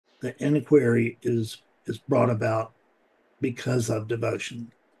the inquiry is brought about because of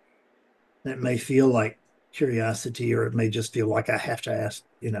devotion. It may feel like curiosity, or it may just feel like I have to ask,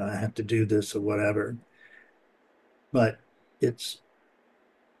 I have to do this or whatever. But it's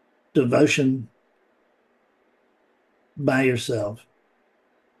devotion by yourself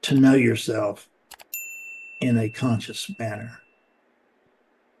to know yourself in a conscious manner.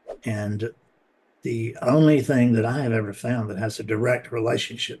 And the only thing that I have ever found that has a direct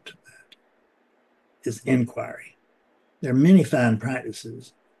relationship to that is inquiry. There are many fine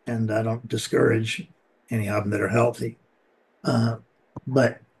practices, and I don't discourage any of them that are healthy.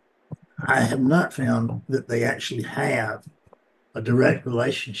 But I have not found that they actually have a direct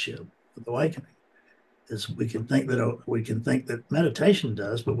relationship with awakening. Is we can think that meditation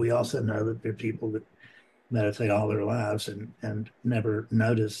does, but we also know that there are people that meditate all their lives and never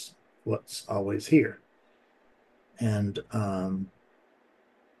notice what's always here. And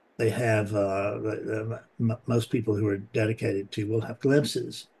they have most people who are dedicated to will have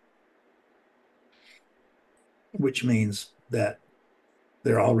glimpses, which means that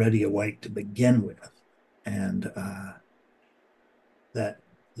they're already awake to begin with, and that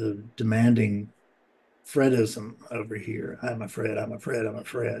the demanding Fredism over here, I'm afraid, I'm afraid, I'm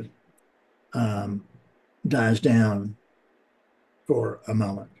afraid, dies down for a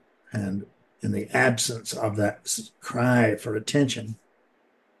moment. And in the absence of that cry for attention,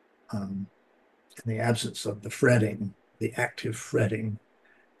 in the absence of the fretting, the active fretting,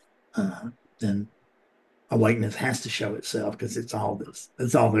 then awakeness has to show itself, because it's all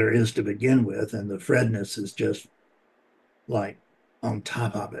there is to begin with, and the fredness is just like on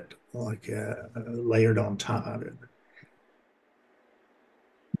top of it, like layered on top of it.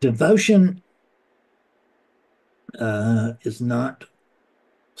 Devotion is not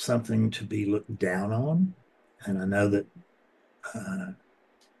something to be looked down on, and I know that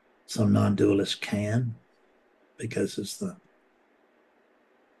some non-dualists can, because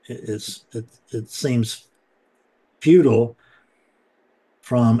it seems futile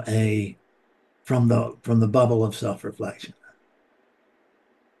from the bubble of self-reflection,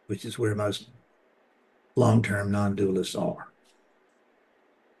 which is where most long-term non-dualists are.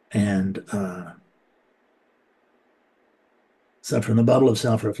 And so from the bubble of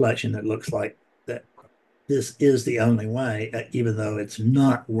self-reflection, it looks like that this is the only way, even though it's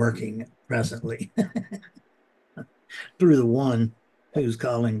not working presently, through the one who's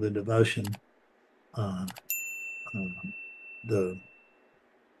calling the devotion uh, the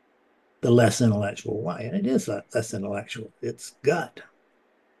less intellectual way. And it is less intellectual. It's gut.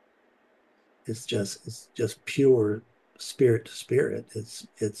 It's just pure spirit to spirit.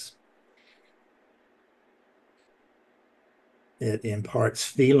 It imparts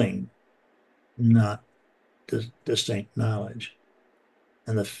feeling, not distinct knowledge.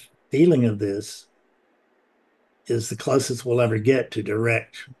 And the feeling of this is the closest we'll ever get to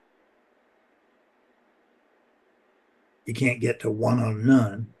direct. You can't get to one on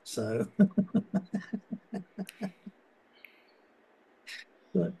none. So,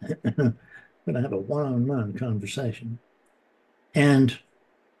 but we're going to have a one-on-one conversation. And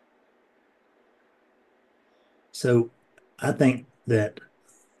so I think that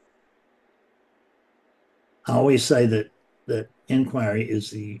I always say that inquiry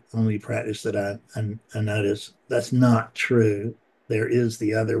is the only practice that I notice. That's not true. There is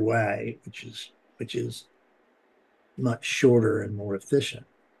the other way, which is much shorter and more efficient.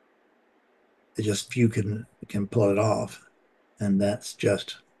 It just few can pull it off, and that's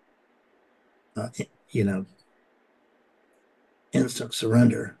just you know instant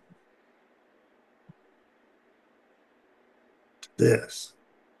surrender to this.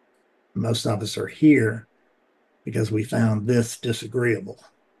 Most of us are here because we found this disagreeable,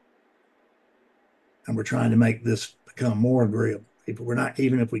 and we're trying to make this become more agreeable. If we're not,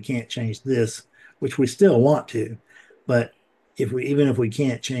 even if we can't change this, which we still want to, but even if we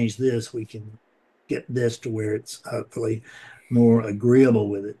can't change this, we can get this to where it's hopefully more agreeable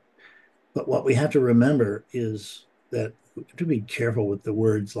with it. But what we have to remember is that we have to be careful with the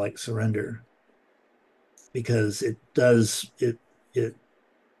words like surrender, because it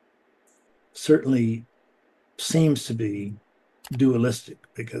certainly seems to be dualistic,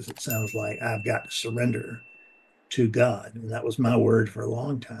 because it sounds like I've got to surrender to God. And that was my word for a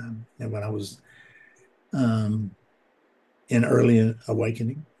long time. And when I was in early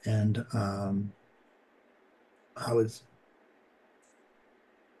awakening, and I was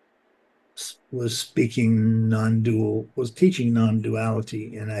speaking was teaching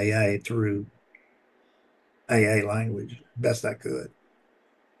non-duality in AA through AA language best I could.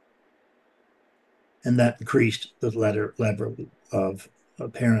 And that increased the level of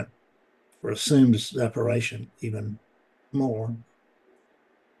apparent or assumed separation even more.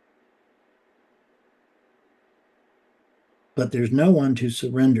 But there's no one to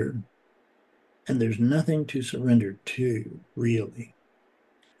surrender, and there's nothing to surrender to, really.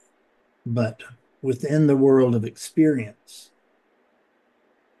 But within the world of experience,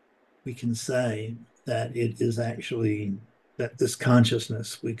 we can say that it is actually that this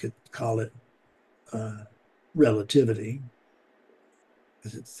consciousness, we could call it relativity,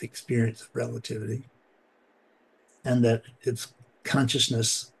 because it's the experience of relativity, and that it's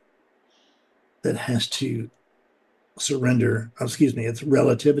consciousness that has to surrender, it's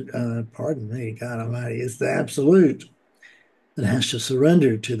relativity, pardon me, God Almighty, it's the absolute that has to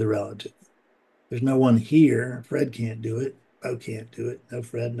surrender to the relative. There's no one here. Fred can't do it. Bo can't do it. No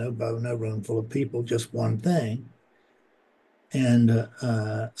Fred, no Bo, no room full of people, just one thing. And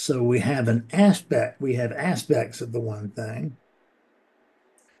so we have aspects of the one thing,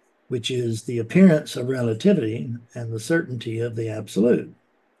 which is the appearance of relativity and the certainty of the absolute.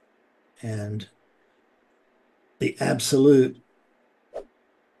 And the absolute,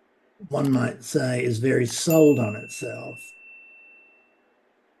 one might say, is very sold on itself,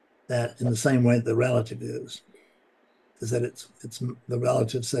 that in the same way that the relative is that it's the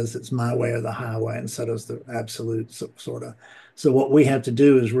relative says it's my way or the highway, and so does the absolute, sort of. So what we have to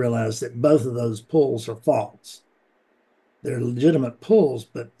do is realize that both of those pulls are false. They're legitimate pulls,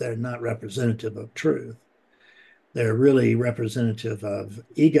 but they're not representative of truth. They're really representative of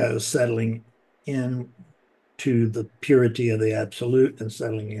ego settling in to the purity of the absolute and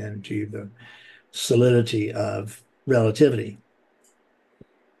settling into the solidity of relativity.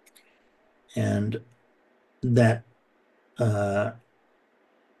 And that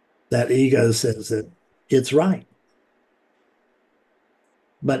ego says that it's right.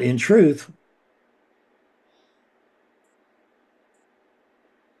 But in truth,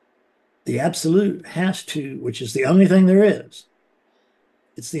 the absolute has to, which is the only thing there is.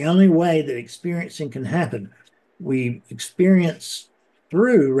 It's the only way that experiencing can happen. We experience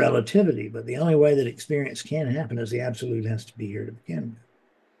through relativity, but the only way that experience can happen is the absolute has to be here to begin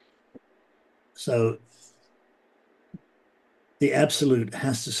with. So the absolute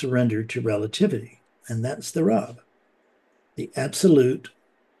has to surrender to relativity, and that's the rub. The absolute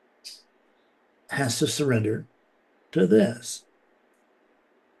has to surrender to this.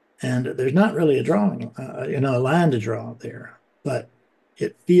 And there's not really a drawing, a line to draw there, but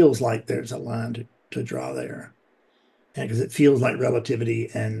it feels like there's a line to draw there. And because it feels like relativity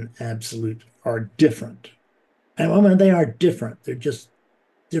and absolute are different. And I mean, they are different. They're just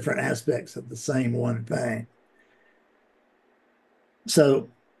different aspects of the same one thing. So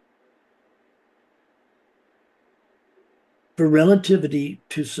for relativity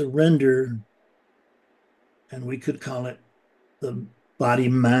to surrender, and we could call it the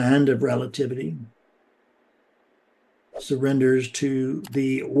body-mind of relativity, surrenders to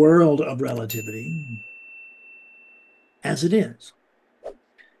the world of relativity as it is.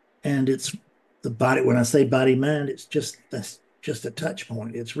 And it's the body, when I say body-mind, it's that's just a touch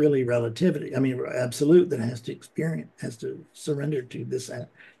point. It's really relativity, absolute, that has to surrender to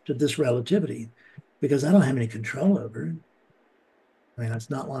this relativity, because I don't have any control over it. It's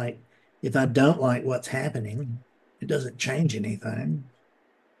not like if I don't like what's happening, it doesn't change anything.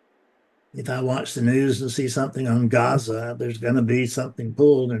 If I watch the news and see something on Gaza, there's going to be something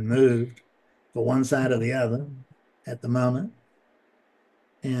pulled and moved for one side or the other at the moment.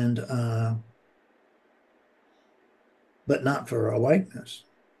 And but not for awakeness.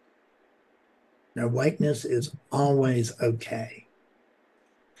 Now, awakeness is always okay.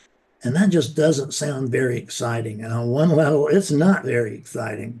 And that just doesn't sound very exciting. And on one level, it's not very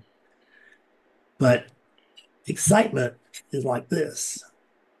exciting. But excitement is like this.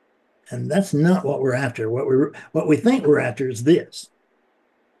 And that's not what we're after. What we think we're after is this.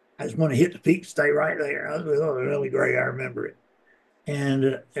 I just want to hit the peak, stay right there. Oh, really great, I remember it.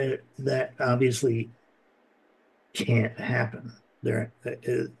 And that obviously can't happen.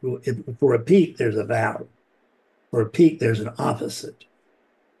 For a peak, there's a valley. For a peak, there's an opposite.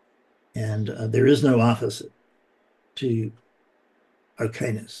 And there is no opposite to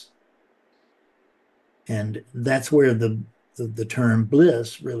okayness. And that's where the term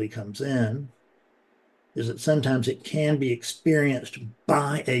bliss really comes in, is that sometimes it can be experienced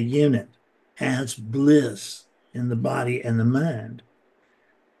by a unit as bliss in the body and the mind.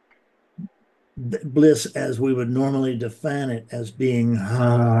 Bliss as we would normally define it as being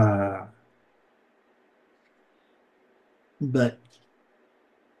But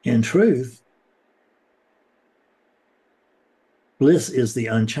in truth, bliss is the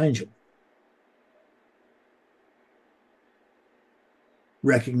unchangeable.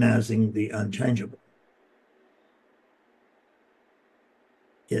 recognizing the unchangeable.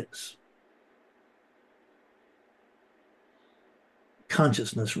 It's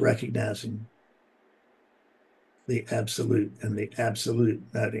consciousness recognizing the absolute, and the absolute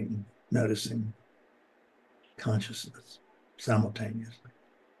noticing consciousness simultaneously.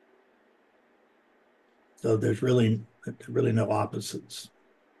 So there's really no opposites.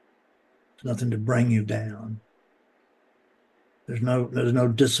 There's nothing to bring you down. There's no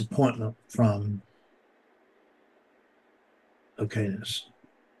disappointment from okayness.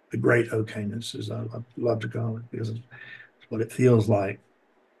 The great okayness, as I love to call it, because it's what it feels like.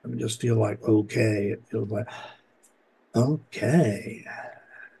 I mean, just feel like okay. It feels like okay.